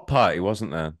Block Party,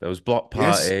 wasn't there? There was Block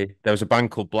yes. Party. There was a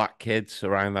band called Black Kids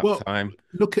around that Well, time,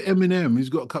 look at Eminem. He's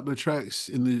got a couple of tracks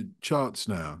in the charts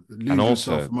now. and Lose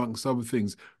Yourself, also, amongst other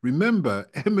things. Remember,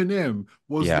 Eminem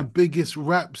was the yeah, biggest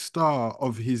rap star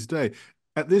of his day.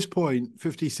 At this point,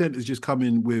 50 Cent has just come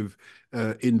in with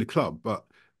In the Club, but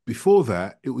before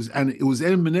that, it was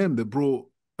Eminem that brought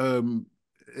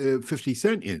 50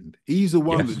 Cent in. He's the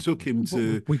one that yes, took him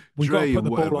to We got to Dre put and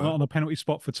the ball whatever. on a penalty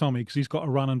spot for Tommy because he's got to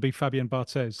run and be Fabian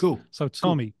Barthez. Cool, So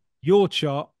cool. Tommy, your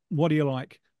chart, what do you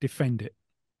like? Defend it.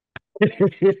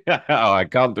 oh, I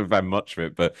can't defend much of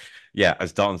it, but yeah,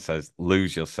 as Don says,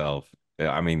 lose yourself.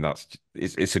 Yeah, I mean,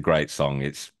 it's a great song.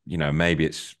 It's maybe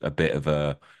it's a bit of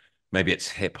a maybe it's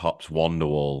hip hop's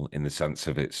Wonderwall in the sense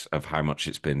of of how much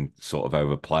it's been sort of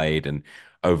overplayed and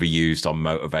overused on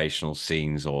motivational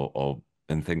scenes or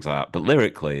and things like that. But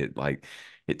lyrically,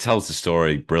 it tells the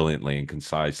story brilliantly and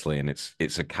concisely, and it's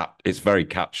very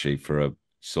catchy for a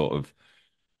sort of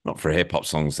not for hip hop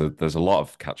songs. There's a lot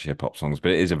of catchy hip hop songs,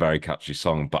 but it is a very catchy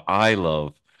song. But I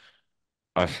love,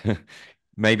 I,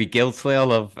 maybe guiltily, I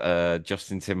love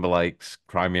Justin Timberlake's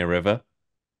 "Cry Me a River."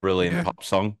 Brilliant Yeah, pop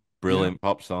song, yeah, brilliant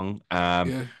pop song.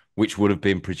 yeah. Which would have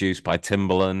been produced by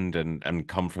Timbaland and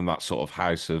come from that sort of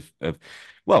house of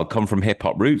well, come from hip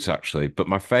hop roots actually. But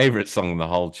my favorite song in the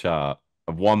whole chart,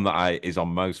 of one that I is on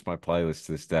most of my playlists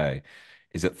to this day,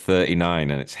 is at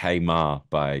 39, and it's "Hey Ma"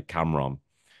 by Cameron.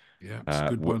 Yeah, it's a Uh,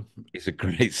 good one. it's a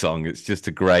great song. It's just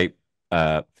a great.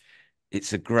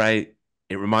 It's a great.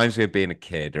 It reminds me of being a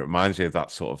kid. It reminds me of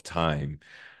that sort of time.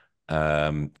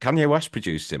 Kanye West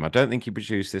produced him. I don't think he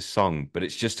produced this song, but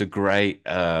it's just a great.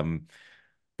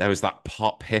 There was that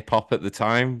pop hip hop at the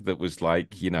time that was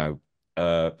like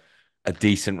uh, a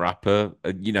decent rapper.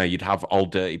 You'd have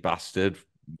Old Dirty Bastard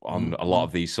on a lot Mm-hmm.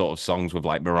 of these sort of songs with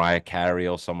like Mariah Carey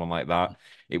or someone like that.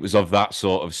 It was of that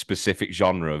sort of specific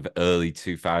genre of early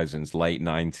 2000s, late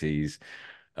 90s.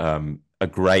 A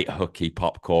great hooky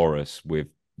pop chorus with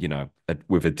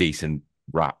with a decent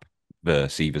rap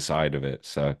verse either side of it.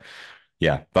 So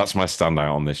yeah, that's my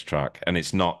standout on this track, and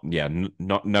it's not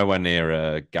not nowhere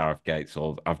near Gareth Gates,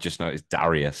 or I've just noticed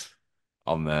Darius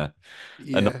on there.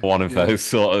 Another Yeah, one of yeah. those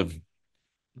sort of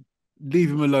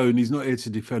Leave him alone. He's not here to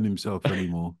defend himself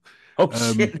anymore. oh Um,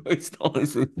 shit, no, it's not.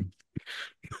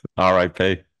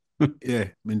 R.I.P. yeah,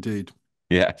 indeed.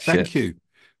 Yeah, Thank shit. you.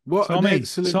 What an Tommy,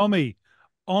 excellent. Tommy,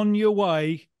 on your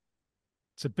way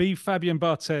to be Fabian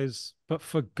Barthez, but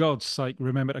for God's sake,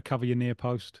 remember to cover your near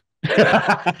post.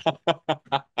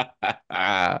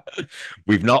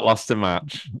 We've not lost a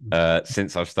match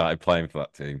since I've started playing for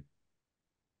that team.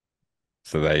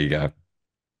 So there you go.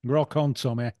 Rock on,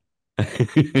 Tommy.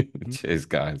 Cheers,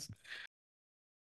 guys.